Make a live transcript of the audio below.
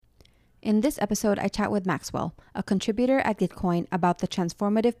In this episode, I chat with Maxwell, a contributor at Gitcoin, about the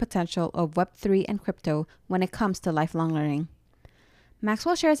transformative potential of Web3 and crypto when it comes to lifelong learning.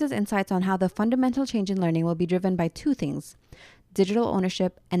 Maxwell shares his insights on how the fundamental change in learning will be driven by two things: digital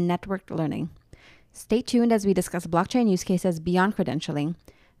ownership and networked learning. Stay tuned as we discuss blockchain use cases beyond credentialing,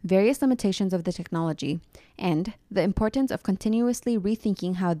 various limitations of the technology, and the importance of continuously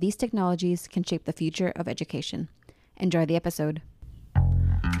rethinking how these technologies can shape the future of education. Enjoy the episode.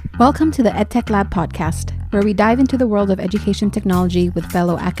 Welcome to the EdTech Lab podcast, where we dive into the world of education technology with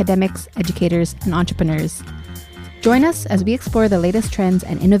fellow academics, educators, and entrepreneurs. Join us as we explore the latest trends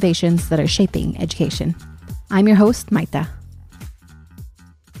and innovations that are shaping education. I'm your host, Maita.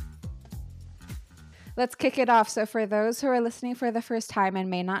 Let's kick it off. So for those who are listening for the first time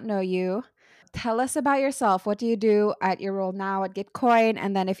and may not know you, tell us about yourself. What do you do at your role now at Gitcoin?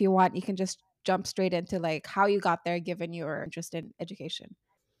 And then if you want, you can just jump straight into like how you got there, given your interest in education.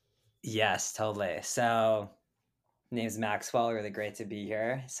 Yes, totally. So, name's Maxwell. Really great to be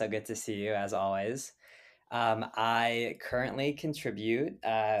here. So good to see you as always. I currently contribute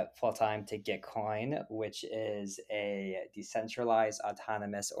full time to Gitcoin, which is a decentralized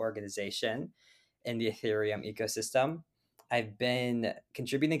autonomous organization in the Ethereum ecosystem. I've been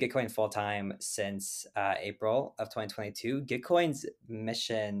contributing to Gitcoin full time since April of 2022. Gitcoin's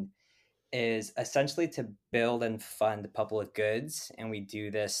mission is essentially to build and fund public goods. And we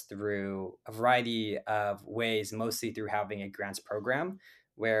do this through a variety of ways, mostly through having a grants program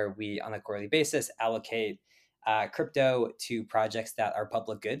where we, on a quarterly basis, allocate crypto to projects that are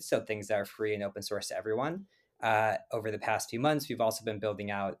public goods, so things that are free and open source to everyone. Over the past few months, we've also been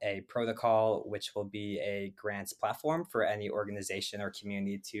building out a protocol, which will be a grants platform for any organization or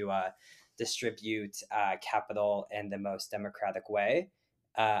community to distribute capital in the most democratic way.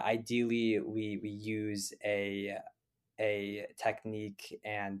 Ideally, we use a technique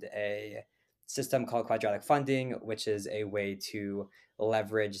and a system called quadratic funding, which is a way to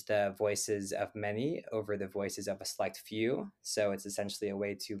leverage the voices of many over the voices of a select few. So it's essentially a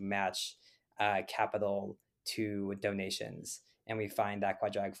way to match capital to donations. And we find that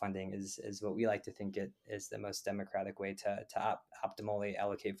quadratic funding is what we like to think it is the most democratic way to optimally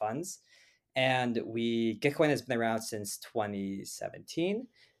allocate funds. And Gitcoin has been around since 2017,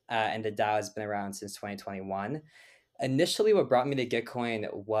 and the DAO has been around since 2021. Initially, what brought me to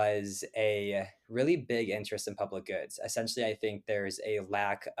Gitcoin was a really big interest in public goods. Essentially, I think there's a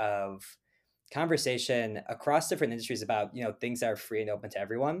lack of conversation across different industries about things that are free and open to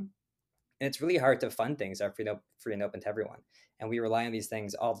everyone, and it's really hard to fund things that are free and open to everyone. And we rely on these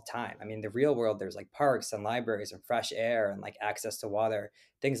things all the time. I mean, the real world, there's like parks and libraries and fresh air and like access to water,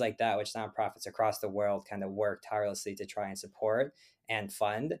 things like that, which nonprofits across the world kind of work tirelessly to try and support and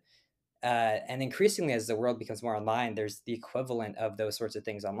fund. And increasingly, as the world becomes more online, there's the equivalent of those sorts of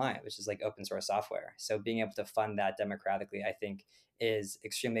things online, which is like open source software. So being able to fund that democratically, I think, is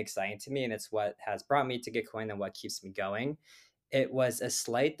extremely exciting to me. And it's what has brought me to Gitcoin and what keeps me going. It was a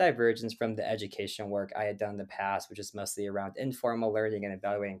slight divergence from the education work I had done in the past, which is mostly around informal learning and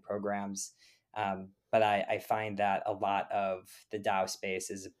evaluating programs. But I find that a lot of the DAO space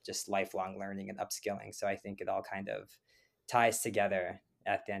is just lifelong learning and upskilling. So I think it all kind of ties together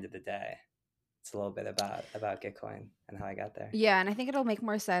at the end of the day. It's a little bit about Gitcoin and how I got there. Yeah, and I think it'll make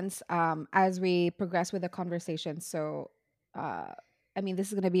more sense as we progress with the conversation. So, uh, I mean, this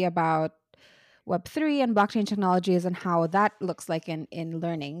is going to be about Web3 and blockchain technologies and how that looks like in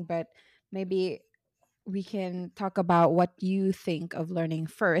learning. But maybe we can talk about what you think of learning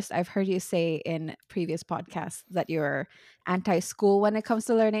first. I've heard you say in previous podcasts that you're anti-school when it comes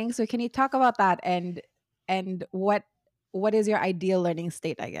to learning. So, can you talk about that and what is your ideal learning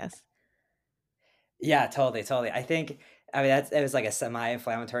state, I guess? Yeah, totally, totally. I mean, it was like a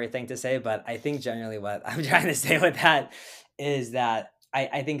semi-inflammatory thing to say, but I think generally what I'm trying to say with that is that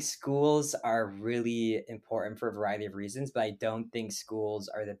I think schools are really important for a variety of reasons, but I don't think schools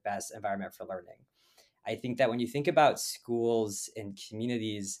are the best environment for learning. I think that when you think about schools and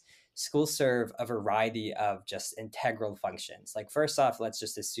communities, schools serve a variety of just integral functions. Like, first off, let's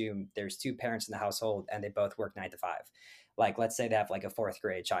just assume there's two parents in the household and they both work 9 to 5. Like, let's say they have like a fourth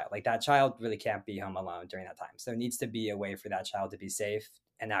grade child. Like, that child really can't be home alone during that time. So, there needs to be a way for that child to be safe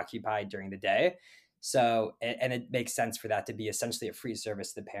and occupied during the day. So, and it makes sense for that to be essentially a free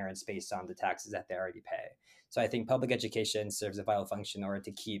service to the parents based on the taxes that they already pay. So, I think public education serves a vital function in order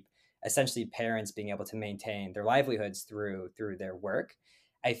to keep essentially parents being able to maintain their livelihoods through their work.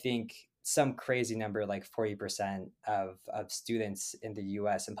 I think some crazy number like 40% of students in the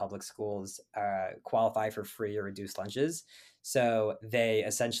US in public schools qualify for free or reduced lunches. So they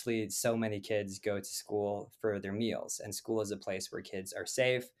essentially, so many kids go to school for their meals, and school is a place where kids are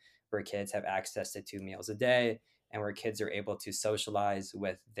safe, where kids have access to 2 meals a day, and where kids are able to socialize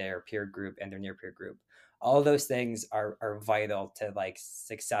with their peer group and their near peer group. All of those things are vital to like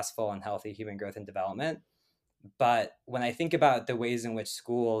successful and healthy human growth and development. But when I think about the ways in which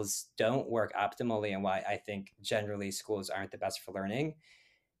schools don't work optimally and why I think generally schools aren't the best for learning,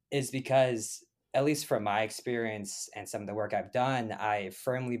 is because, at least from my experience and some of the work I've done, I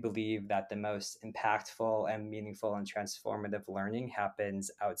firmly believe that the most impactful and meaningful and transformative learning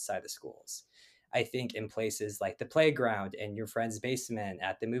happens outside of schools. I think in places like the playground, in your friend's basement,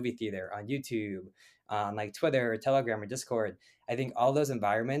 at the movie theater, on YouTube, on like Twitter or Telegram or Discord, I think all those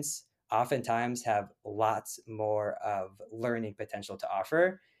environments oftentimes have lots more of learning potential to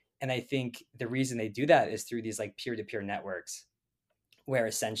offer. And I think the reason they do that is through these like peer-to-peer networks, where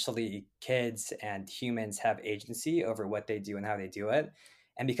essentially kids and humans have agency over what they do and how they do it.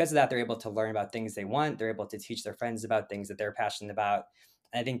 And because of that, they're able to learn about things they want. They're able to teach their friends about things that they're passionate about.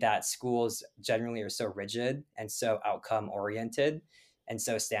 And I think that schools generally are so rigid and so outcome oriented and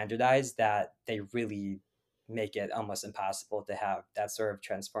so standardized that they really make it almost impossible to have that sort of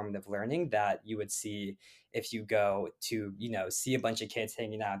transformative learning that you would see if you go to, see a bunch of kids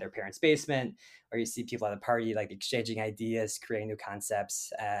hanging out in their parents' basement, or you see people at a party like exchanging ideas, creating new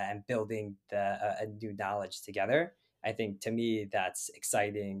concepts, and building a new knowledge together. I think to me that's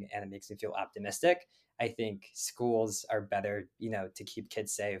exciting and it makes me feel optimistic. I think schools are better, to keep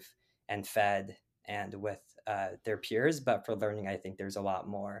kids safe and fed and with their peers. But for learning, I think there's a lot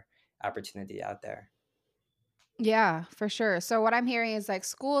more opportunity out there. Yeah, for sure. So what I'm hearing is like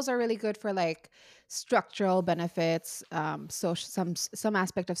schools are really good for like structural benefits, social some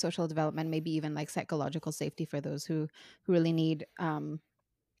aspect of social development, maybe even like psychological safety for those who really need who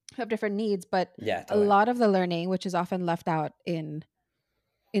have different needs. But Yeah, a totally. lot of the learning, which is often left out in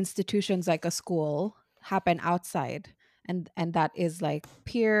institutions like a school, happen outside. And that is like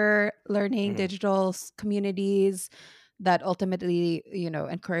peer learning, Hmm. digital communities that ultimately,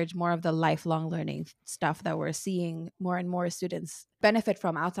 encourage more of the lifelong learning stuff that we're seeing more and more students benefit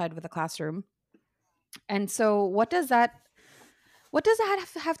from outside of the classroom. And so what does that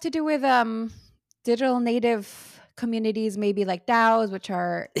have to do with digital native communities, maybe like DAOs, which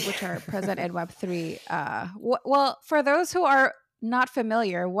are present in Web3? Well, for those who are not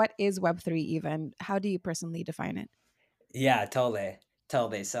familiar, what is Web3 even? How do you personally define it? Yeah, totally.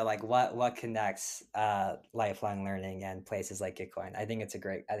 Totally. So like what connects lifelong learning and places like Gitcoin? I think it's a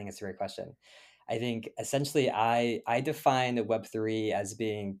great question. I think essentially I define Web3 as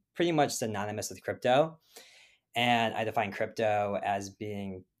being pretty much synonymous with crypto. And I define crypto as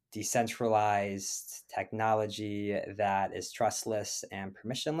being decentralized technology that is trustless and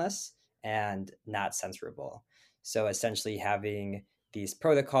permissionless and not censorable. So essentially, having these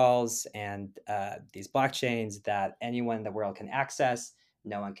protocols and these blockchains that anyone in the world can access,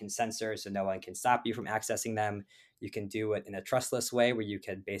 no one can censor, so no one can stop you from accessing them. You can do it in a trustless way where you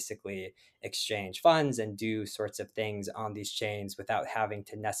can basically exchange funds and do sorts of things on these chains without having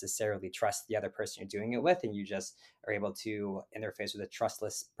to necessarily trust the other person you're doing it with. And you just are able to interface with a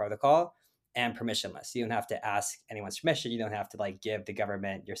trustless protocol and permissionless. You don't have to ask anyone's permission. You don't have to like give the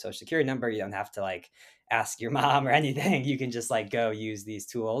government your social security number. You don't have to like ask your mom or anything. You can just like go use these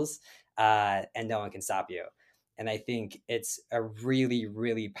tools and no one can stop you. And I think it's a really,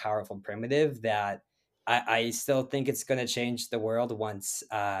 really powerful primitive that I still think it's going to change the world once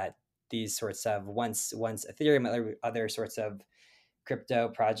these sorts of once Ethereum, other sorts of crypto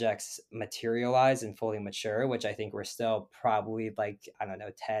projects materialize and fully mature, which I think we're still probably like, I don't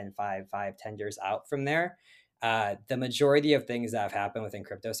know, 10 years out from there. The majority of things that have happened within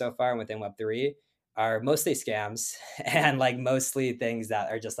crypto so far and within Web3 are mostly scams and like mostly things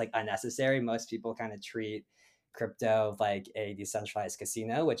that are just like unnecessary. Most people kind of treat crypto like a decentralized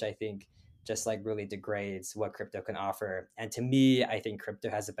casino, which I think just like really degrades what crypto can offer. And to me, I think crypto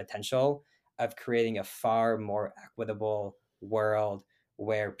has the potential of creating a far more equitable world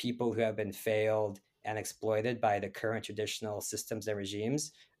where people who have been failed and exploited by the current traditional systems and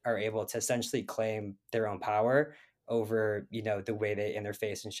regimes are able to essentially claim their own power over, the way they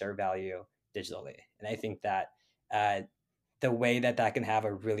interface and share value digitally. And I think that uh, the way that that can have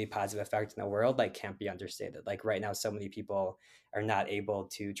a really positive effect in the world like can't be understated. Like right now, so many people are not able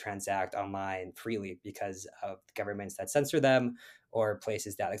to transact online freely because of governments that censor them or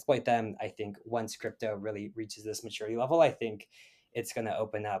places that exploit them. I think once crypto really reaches this maturity level, I think it's going to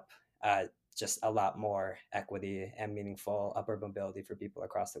open up just a lot more equity and meaningful upward mobility for people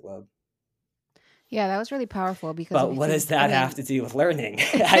across the globe. Yeah, that was really powerful because But we what does think, I that have mean, to do with learning?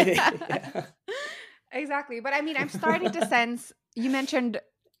 I think, yeah. exactly. But I mean, I'm starting to sense you mentioned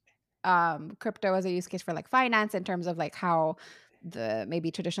crypto as a use case for like finance in terms of like how the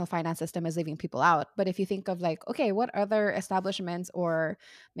maybe traditional finance system is leaving people out. But if you think of like, okay, what other establishments or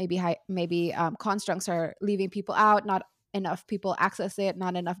maybe constructs are leaving people out, not enough people access it,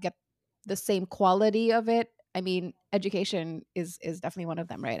 not enough get the same quality of it. I mean, education is definitely one of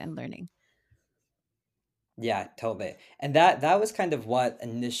them, right? And learning. Yeah, totally. And that was kind of what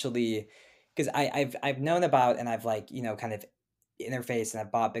initially, because I've known about and I've like, kind of interfaced and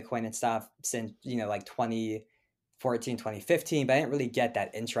I've bought Bitcoin and stuff since, like 2014, 2015, but I didn't really get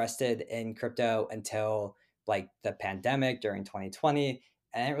that interested in crypto until like the pandemic during 2020.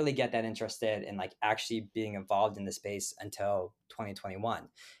 And I didn't really get that interested in like actually being involved in the space until 2021.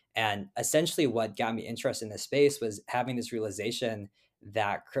 And essentially what got me interested in this space was having this realization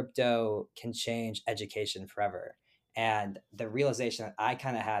that crypto can change education forever. And the realization that I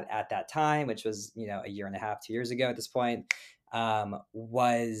kind of had at that time, which was, a year and a half, 2 years ago at this point,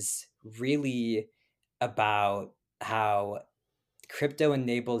 was really about how crypto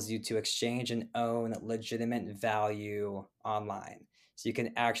enables you to exchange and own legitimate value online. So you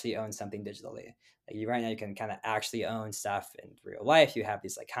can actually own something digitally. Like you right now, you can kind of actually own stuff in real life. You have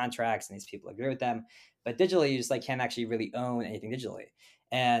these like contracts and these people agree with them. But digitally, you just like can't actually really own anything digitally.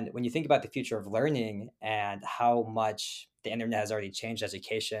 And when you think about the future of learning and how much the internet has already changed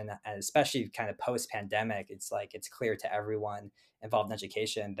education, and especially kind of post-pandemic, it's like it's clear to everyone involved in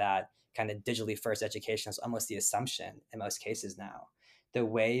education that kind of digitally first education is almost the assumption in most cases now. The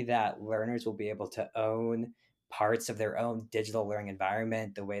way that learners will be able to own parts of their own digital learning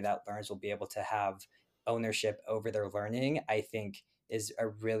environment, the way that learners will be able to have ownership over their learning, I think is a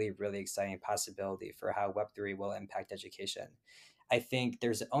really, really exciting possibility for how Web3 will impact education. I think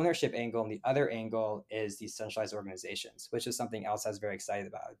there's an ownership angle, and the other angle is decentralized organizations, which is something else I was very excited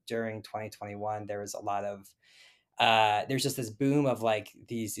about. During 2021, there was a lot of there's just this boom of like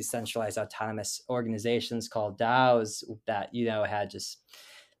these decentralized autonomous organizations called DAOs that had just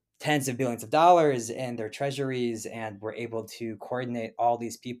tens of billions of dollars in their treasuries and were able to coordinate all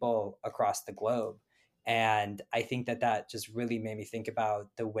these people across the globe. And I think that just really made me think about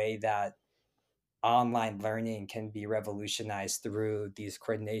the way that online learning can be revolutionized through these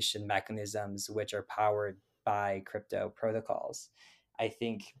coordination mechanisms, which are powered by crypto protocols. I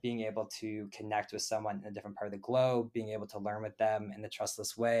think being able to connect with someone in a different part of the globe, being able to learn with them in a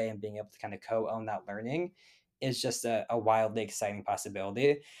trustless way, and being able to kind of co own that learning is just a wildly exciting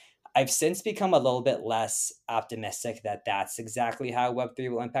possibility. I've since become a little bit less optimistic that that's exactly how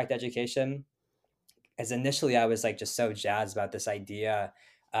Web3 will impact education, as initially I was like just so jazzed about this idea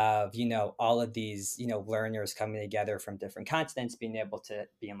of all of these learners coming together from different continents, being able to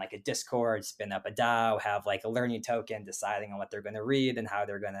be in like a Discord, spin up a DAO, have like a learning token, deciding on what they're going to read and how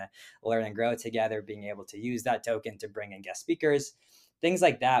they're going to learn and grow together, being able to use that token to bring in guest speakers. Things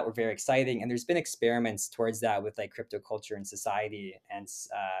like that were very exciting, and there's been experiments towards that with like crypto culture and society and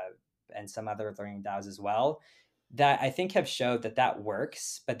some other learning DAOs as well, that I think have showed that that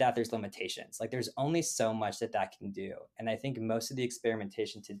works, but that there's limitations. Like there's only so much that that can do. And I think most of the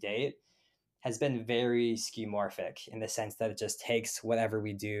experimentation to date has been very skeuomorphic in the sense that it just takes whatever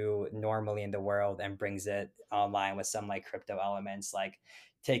we do normally in the world and brings it online with some like crypto elements, like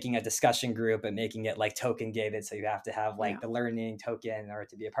taking a discussion group and making it like token gated. So you have to have Yeah. like the learning token in order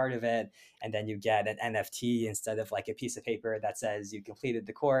to be a part of it. And then you get an NFT instead of like a piece of paper that says you completed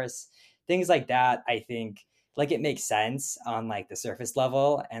the course. Things like that, I think like it makes sense on like the surface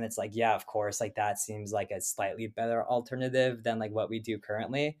level. And it's like, yeah, of course, like that seems like a slightly better alternative than like what we do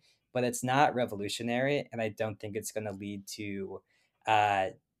currently, but it's not revolutionary, and I don't think it's going to lead to uh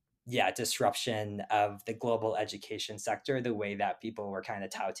yeah, disruption of the global education sector the way that people were kind of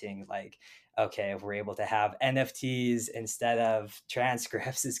touting, like, okay, if we're able to have NFTs instead of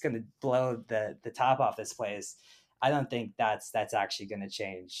transcripts, it's going to blow the top off this place. I don't think that's actually going to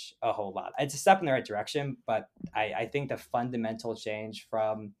change a whole lot. It's a step in the right direction, but I think the fundamental change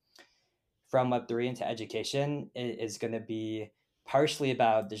from Web3 into education is going to be partially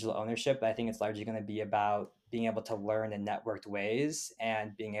about digital ownership, but I think it's largely going to be about being able to learn in networked ways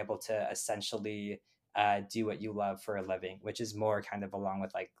and being able to essentially do what you love for a living, which is more kind of along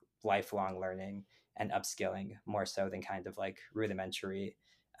with like lifelong learning and upskilling more so than kind of like rudimentary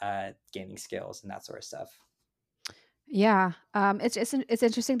gaining skills and that sort of stuff. Yeah. It's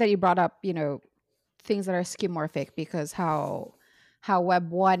interesting that you brought up, things that are skeuomorphic, because how Web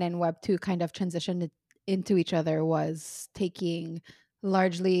 1 and Web 2 kind of transitioned into each other was taking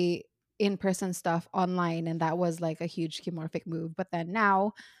largely in-person stuff online, and that was like a huge skeuomorphic move. But then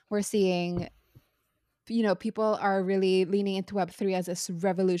now we're seeing, people are really leaning into Web 3 as this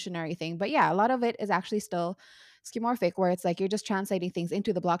revolutionary thing. But yeah, a lot of it is actually still skeuomorphic, where it's like you're just translating things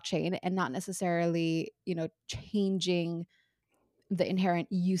into the blockchain and not necessarily, changing the inherent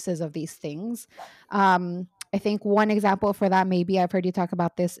uses of these things. I think one example for that, maybe I've heard you talk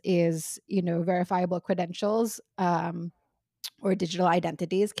about this, is verifiable credentials, or digital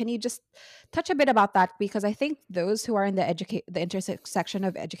identities. Can you just touch a bit about that? Because I think those who are in the intersection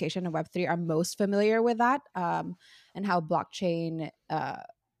of education and Web3 are most familiar with that, and how blockchain,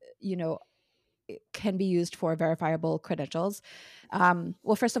 you know, can be used for verifiable credentials.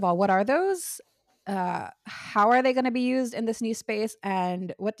 Well, first of all, what are those? How are they going to be used in this new space?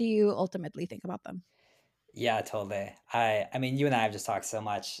 And what do you ultimately think about them? Yeah, totally. I mean, you and I have just talked so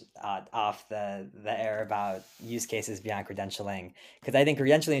much off the air about use cases beyond credentialing, because I think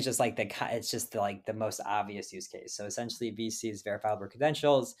credentialing is just like it's just like the most obvious use case. So essentially, VCs, verifiable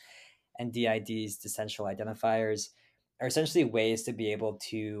credentials, and DIDs, decentralized identifiers, are essentially ways to be able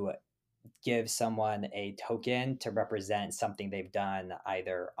to give someone a token to represent something they've done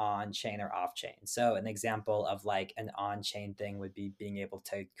either on chain or off chain. So an example of like an on chain thing would be being able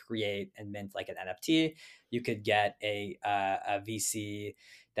to create and mint like an NFT. You could get a VC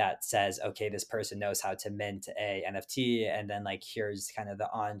that says, okay, this person knows how to mint a NFT, and then like here's kind of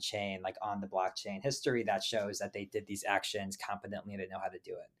the on chain, like on the blockchain history that shows that they did these actions competently and they know how to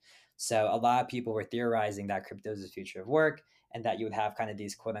do it. So a lot of people were theorizing that crypto is the future of work, and that you would have kind of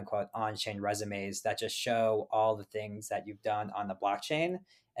these quote unquote on chain resumes that just show all the things that you've done on the blockchain,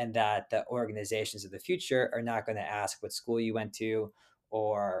 and that the organizations of the future are not going to ask what school you went to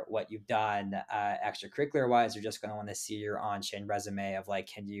or what you've done extracurricular wise. They're just going to want to see your on chain resume of like,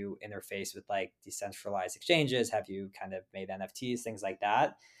 can you interface with like decentralized exchanges? Have you kind of made NFTs, things like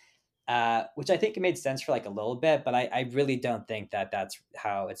that? Which I think it made sense for like a little bit, but I really don't think that that's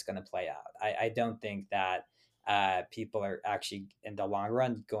how it's going to play out. I don't think that people are actually in the long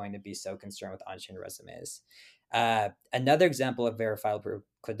run going to be so concerned with on-chain resumes. Another example of verifiable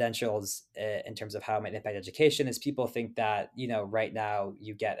credentials in terms of how it might impact education is people think that, right now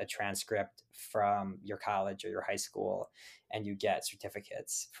you get a transcript from your college or your high school, and you get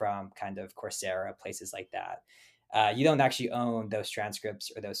certificates from kind of Coursera, places like that. You don't actually own those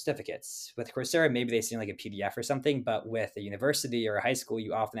transcripts or those certificates. With Coursera, maybe they seem like a PDF or something, but with a university or a high school,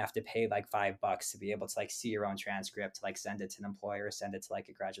 you often have to pay like $5 to be able to like see your own transcript, to like send it to an employer, send it to like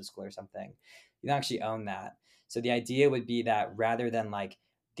a graduate school or something. You don't actually own that. So the idea would be that rather than like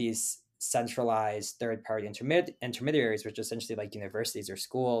these centralized third-party intermediaries, which are essentially like universities or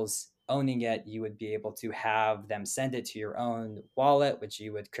schools owning it, you would be able to have them send it to your own wallet, which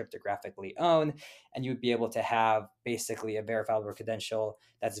you would cryptographically own, and you would be able to have basically a verifiable credential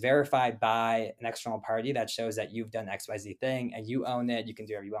that's verified by an external party that shows that you've done XYZ thing and you own it. You can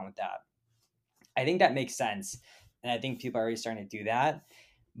do whatever you want with that. I think that makes sense. And I think people are already starting to do that.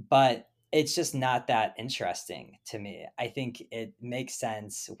 But it's just not that interesting to me. I think it makes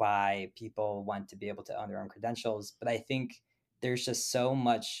sense why people want to be able to own their own credentials, but I think there's just so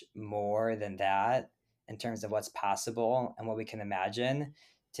much more than that in terms of what's possible and what we can imagine.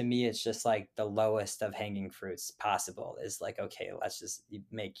 To me, it's just like the lowest of hanging fruits possible is like, okay, let's just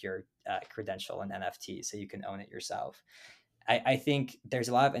make your credential an NFT so you can own it yourself. I think there's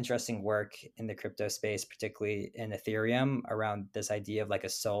a lot of interesting work in the crypto space, particularly in Ethereum, around this idea of like a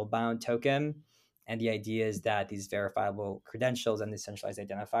soul bound token. And the idea is that these verifiable credentials and decentralized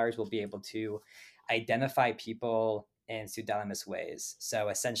identifiers will be able to identify people in pseudonymous ways. So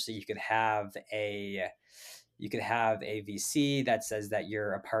essentially, you could have a VC that says that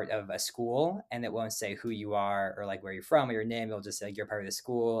you're a part of a school, and it won't say who you are or like where you're from or your name. It'll just say like you're part of the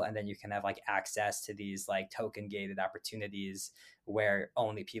school. And then you can have like access to these like token gated opportunities where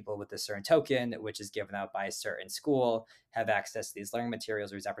only people with a certain token, which is given out by a certain school, have access to these learning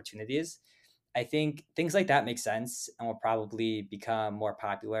materials or these opportunities. I think things like that make sense and will probably become more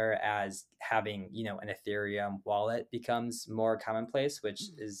popular as having, an Ethereum wallet becomes more commonplace, which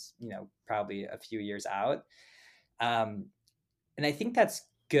is, probably a few years out. Um, and I think that's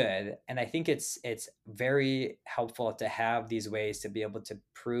good. And I think it's very helpful to have these ways to be able to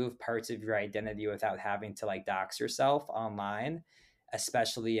prove parts of your identity without having to like dox yourself online,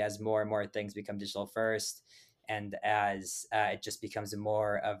 especially as more and more things become digital first, and as it just becomes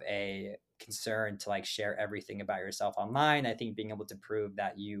more of a concern to like share everything about yourself online. I think being able to prove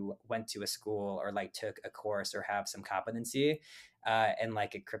that you went to a school or like took a course or have some competency in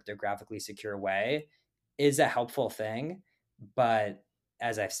like a cryptographically secure way is a helpful thing. But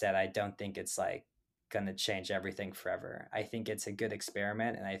as I've said, I don't think it's like going to change everything forever. I think it's a good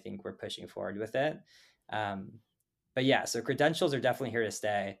experiment, and I think we're pushing forward with it. Um, but yeah, so credentials are definitely here to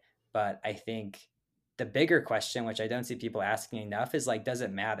stay. But I think the bigger question, which I don't see people asking enough, is like, does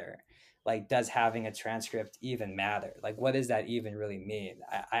it matter? Like, does having a transcript even matter? Like, what does that even really mean?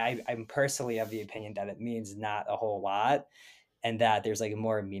 I'm personally of the opinion that it means not a whole lot. and that there's like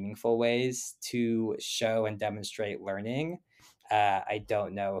more meaningful ways to show and demonstrate learning. I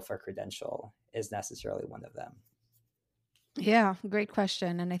don't know if a credential is necessarily one of them. Yeah, great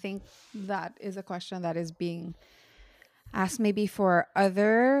question. And I think that is a question that is being asked maybe for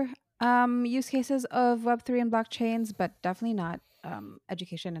other use cases of Web3 and blockchains, but definitely not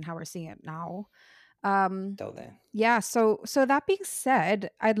education and how we're seeing it now. Um, Totally. yeah, so that being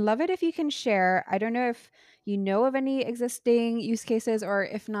said, I'd love it if you can share. I don't know if you know of any existing use cases, or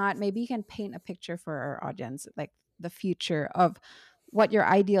if not, maybe you can paint a picture for our audience, like the future of what your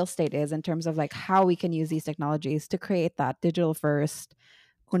ideal state is in terms of like how we can use these technologies to create that digital first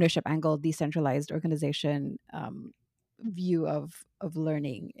ownership angle, decentralized organization view of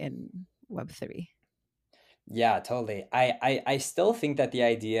learning in Web3. Yeah, totally. I still think that the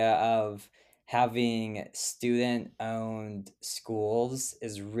idea of having student-owned schools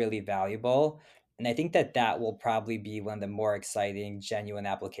is really valuable, and I think that that will probably be one of the more exciting, genuine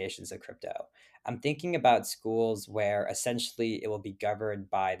applications of crypto. I'm thinking about schools where essentially it will be governed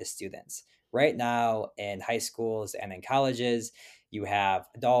by the students. Right now, in high schools and in colleges, you have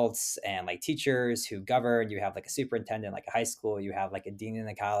adults and like teachers who govern. You have like a superintendent, like a high school. You have like a dean in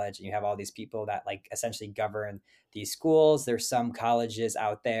the college, and you have all these people that like essentially govern these schools. There's some colleges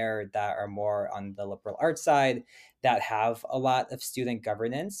out there that are more on the liberal arts side that have a lot of student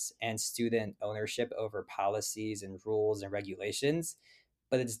governance and student ownership over policies and rules and regulations,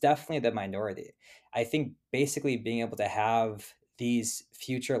 but it's definitely the minority. I think basically being able to have these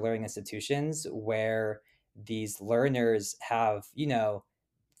future learning institutions where these learners have,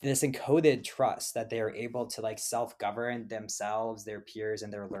 this encoded trust that they are able to like self-govern themselves, their peers,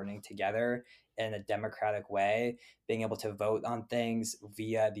 and their learning together in a democratic way, being able to vote on things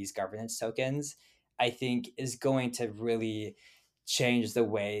via these governance tokens, I think is going to really change the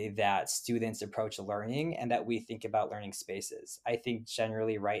way that students approach learning and that we think about learning spaces. I think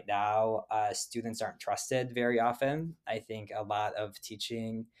generally right now, students aren't trusted very often. I think a lot of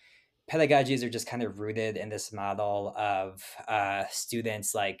teaching pedagogies are just kind of rooted in this model of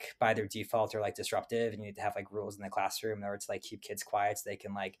students like by their default are like disruptive, and you need to have like rules in the classroom in order to like keep kids quiet so they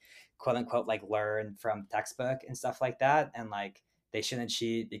can like quote unquote like learn from textbook and stuff like that, and like they shouldn't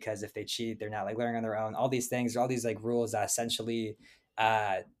cheat because if they cheat they're not like learning on their own. All these things, all these like rules that essentially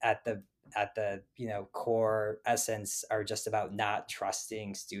at the core essence are just about not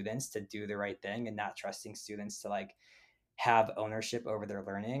trusting students to do the right thing and not trusting students to like have ownership over their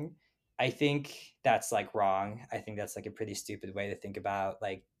learning. I think that's like wrong. I think that's like a pretty stupid way to think about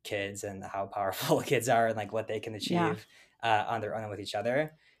like kids and how powerful kids are and like what they can Yeah. achieve on their own with each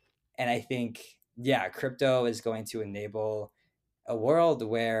other. And I think, yeah, crypto is going to enable a world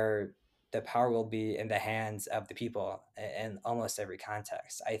where the power will be in the hands of the people in almost every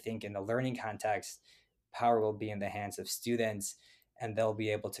context. I think in the learning context, power will be in the hands of students, and they'll be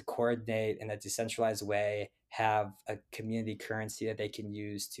able to coordinate in a decentralized way, have a community currency that they can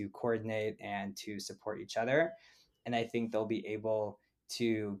use to coordinate and to support each other. And I think they'll be able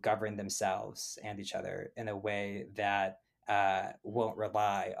to govern themselves and each other in a way that won't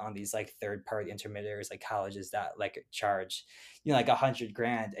rely on these like third party intermediaries like colleges that like charge like 100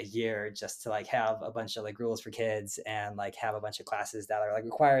 grand a year just to like have a bunch of like rules for kids and like have a bunch of classes that are like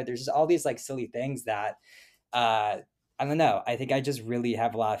required. There's just all these like silly things that uh I don't know. I think I just really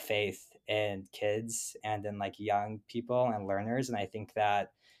have a lot of faith in kids and in like young people and learners, and I think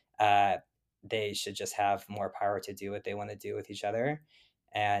that uh they should just have more power to do what they want to do with each other.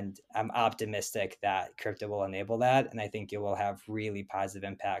 And I'm optimistic that crypto will enable that, and I think it will have really positive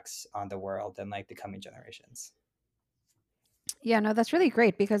impacts on the world and like the coming generations. Yeah, no, that's really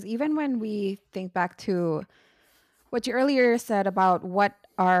great because even when we think back to what you earlier said about what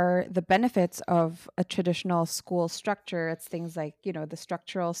are the benefits of a traditional school structure, it's things like, the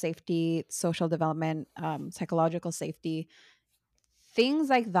structural safety, social development, psychological safety, things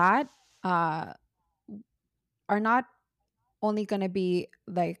like that uh, are not only going to be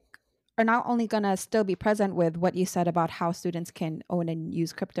like, are not only going to still be present with what you said about how students can own and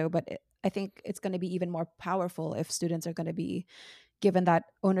use crypto, but I think it's going to be even more powerful if students are going to be given that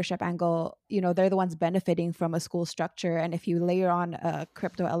ownership angle. They're the ones benefiting from a school structure, and if you layer on a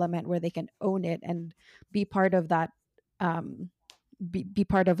crypto element where they can own it and be part of that, um, be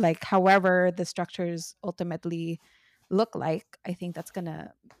part of like however the structures ultimately look like, I think that's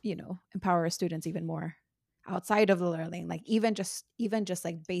gonna empower students even more outside of the learning, like even just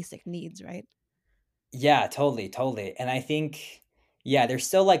like basic needs, right? Yeah, totally, totally. And I think, yeah, there's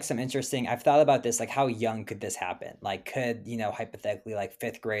still like some interesting. I've thought about this, like how young could this happen? Like, could, hypothetically, like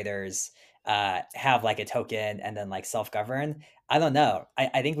fifth graders have like a token and then like self govern? I don't know.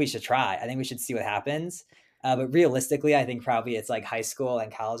 I think we should try. I think we should see what happens. But realistically, I think probably it's like high school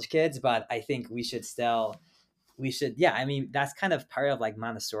and college kids. But I think yeah, I mean, that's kind of part of like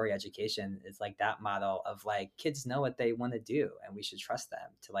Montessori education, is like that model of like kids know what they want to do, and we should trust them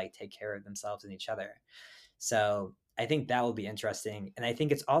to like take care of themselves and each other. So I think that will be interesting. And I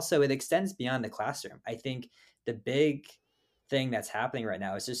think it's also, it extends beyond the classroom. I think the big thing that's happening right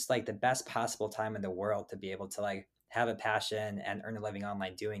now is just like the best possible time in the world to be able to like have a passion and earn a living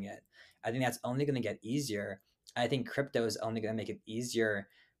online doing it. I think that's only going to get easier. I think crypto is only going to make it easier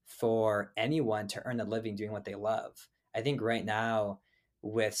for anyone to earn a living doing what they love. I think right now,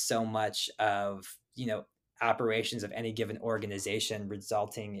 with so much of, operations of any given organization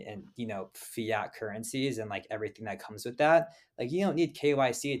resulting in, fiat currencies and like everything that comes with that, like you don't need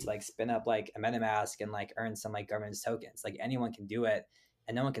KYC to like spin up like a MetaMask and like earn some like governance tokens. Like anyone can do it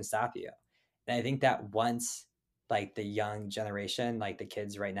and no one can stop you. And I think that once like the young generation, like the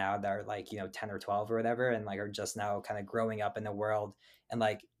kids right now that are like, 10 or 12 or whatever, and like are just now kind of growing up in the world, and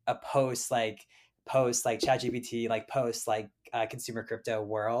like a post like ChatGPT, like post like consumer crypto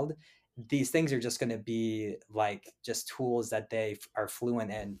world, these things are just going to be like just tools that they are fluent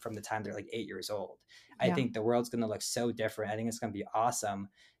in from the time they're like 8 years old. I Yeah. think the world's going to look so different. I think it's going to be awesome,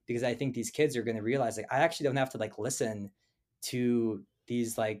 because I think these kids are going to realize like I actually don't have to like listen to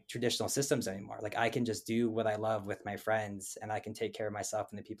these like traditional systems anymore. Like I can just do what I love with my friends, and I can take care of myself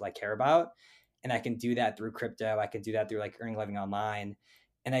and the people I care about. And I can do that through crypto. I can do that through like earning a living online.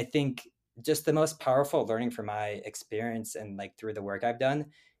 And I think just the most powerful learning from my experience and like through the work I've done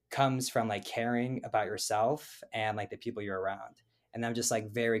comes from like caring about yourself and like the people you're around. And I'm just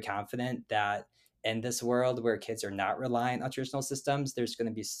like very confident that in this world where kids are not reliant on traditional systems, there's going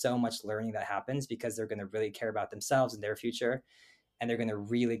to be so much learning that happens because they're going to really care about themselves and their future. And they're going to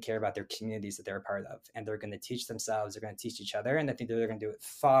really care about their communities that they're a part of. And they're going to teach themselves, they're going to teach each other. And I think they're going to do it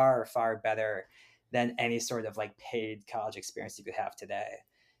far, far better than any sort of like paid college experience you could have today.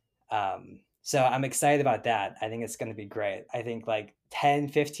 So I'm excited about that. I think it's going to be great. I think like 10,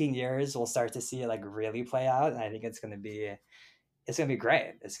 15 years, we'll start to see it like really play out. And I think it's going to be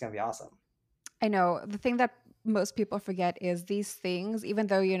great. It's going to be awesome. I know the thing that most people forget is these things, even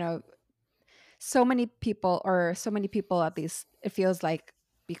though, so many people at least, it feels like,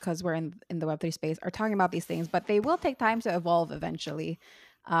 because we're in the Web3 space, are talking about these things, but they will take time to evolve eventually,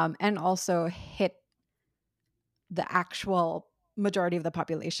 and also hit the actual majority of the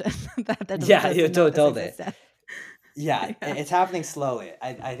population that Yeah, doesn't know this totally. existed. Yeah, Yeah. it's happening slowly.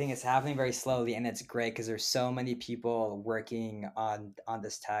 I think it's happening very slowly, and it's great because there's so many people working on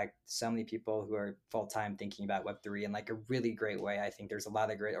this tech. So many people who are full time thinking about Web3 in like a really great way. I think there's a lot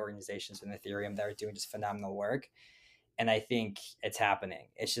of great organizations in Ethereum that are doing just phenomenal work, and I think it's happening.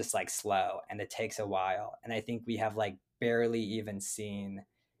 It's just like slow, and it takes a while. And I think we have like barely even seen.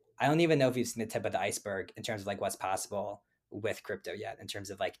 I don't even know if we've seen the tip of the iceberg in terms of like what's possible with crypto yet, in terms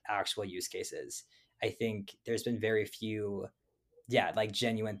of like actual use cases. I think there's been very few, yeah, like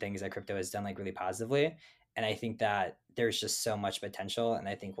genuine things that crypto has done like really positively. And I think that there's just so much potential. And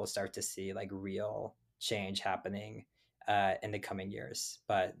I think we'll start to see like real change happening in the coming years.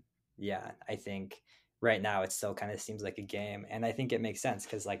 But yeah, I think right now it still kind of seems like a game. And I think it makes sense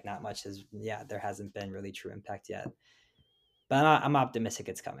because like not much has, yeah, there hasn't been really true impact yet. But I'm optimistic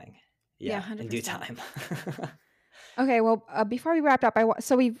it's coming. Yeah, Yeah, in due 100%. time. Okay, well, before we wrap up, I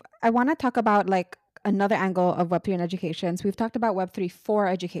want to talk about like another angle of Web3 in education. So we've talked about Web3 for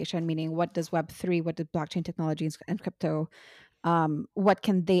education, meaning what does Web3, what does blockchain technologies and crypto, what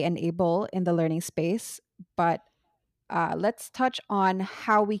can they enable in the learning space? But let's touch on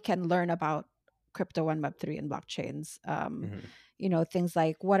how we can learn about crypto and Web3 and blockchains. Mhm. Things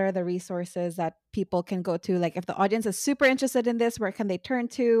like what are the resources that people can go to? Like if the audience is super interested in this, where can they turn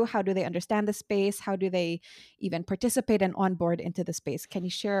to? How do they understand the space? How do they even participate and onboard into the space? Can you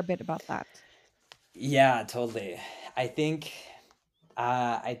share a bit about that? Yeah, totally. I think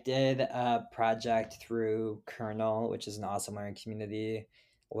I did a project through Kernel, which is an awesome learning community,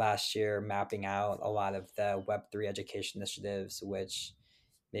 last year, mapping out a lot of the Web3 education initiatives, which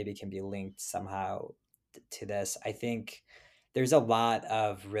maybe can be linked somehow to this. I think there's a lot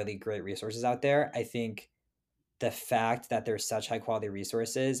of really great resources out there. I think the fact that there's such high quality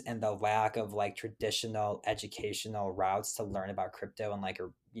resources and the lack of like traditional educational routes to learn about crypto in like a,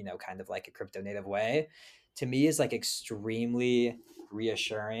 kind of like a crypto native way, to me is like extremely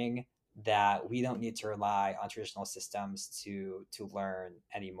reassuring that we don't need to rely on traditional systems to learn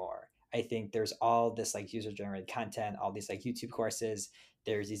anymore. I think there's all this like user generated content, all these like YouTube courses,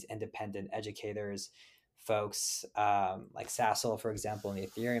 there's these independent educators folks like Sassel, for example, in the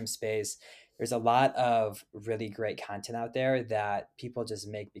Ethereum space. There's a lot of really great content out there that people just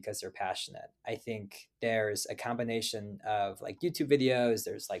make because they're passionate. I think there's a combination of like YouTube videos.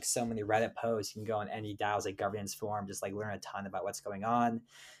 There's like so many Reddit posts. You can go on any DAO's like governance forum, just like learn a ton about what's going on.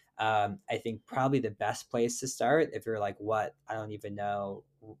 I think probably the best place to start, if you're like, what, I don't even know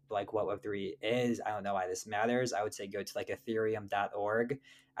like what Web3 is, I don't know why this matters, I would say go to like ethereum.org.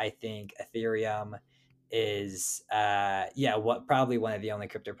 I think Ethereum is yeah, what probably one of the only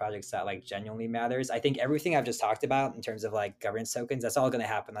crypto projects that like genuinely matters. I think everything I've just talked about in terms of like governance tokens, that's all going to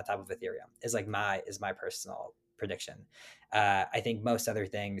happen on top of Ethereum, is like my personal prediction. I think most other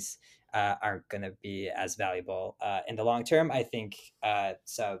things aren't going to be as valuable in the long term. I think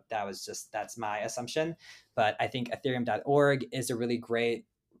so. That's my assumption. But I think Ethereum.org is a really great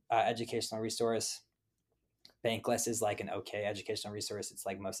educational resource. Bankless is like an okay educational resource. It's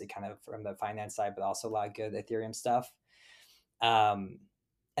like mostly kind of from the finance side, but also a lot of good Ethereum stuff. Um,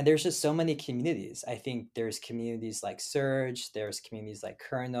 and there's just so many communities. I think there's communities like Surge, there's communities like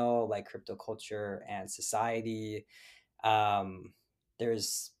Kernel, like Crypto Culture and Society. Um,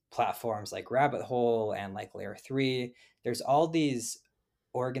 there's platforms like Rabbit Hole and like Layer 3. There's all these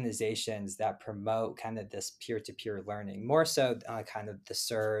organizations that promote kind of this peer-to-peer learning, more so kind of the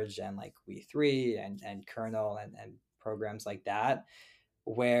Surge and like We3 and Kernel and programs like that,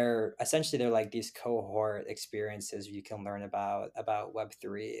 where essentially they're like these cohort experiences you can learn about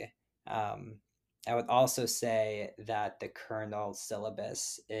Web3. Um, I would also say that the kernel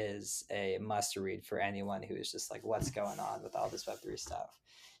syllabus is a must read for anyone who is just like, what's going on with all this Web3 stuff.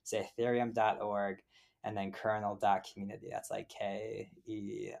 Say ethereum.org and then kernel.community. That's like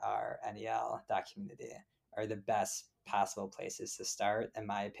KERNEL.community are the best possible places to start, in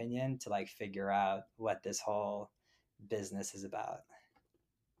my opinion, to like figure out what this whole business is about.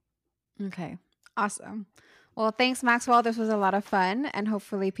 Okay. Awesome. Well, thanks, Maxwell. This was a lot of fun, and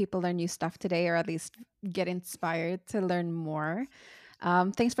hopefully, people learn new stuff today, or at least get inspired to learn more.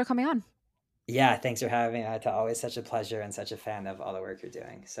 Thanks for coming on. Yeah, thanks for having me. It's always such a pleasure and such a fan of all the work you're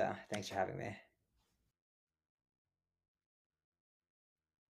doing. So thanks for having me.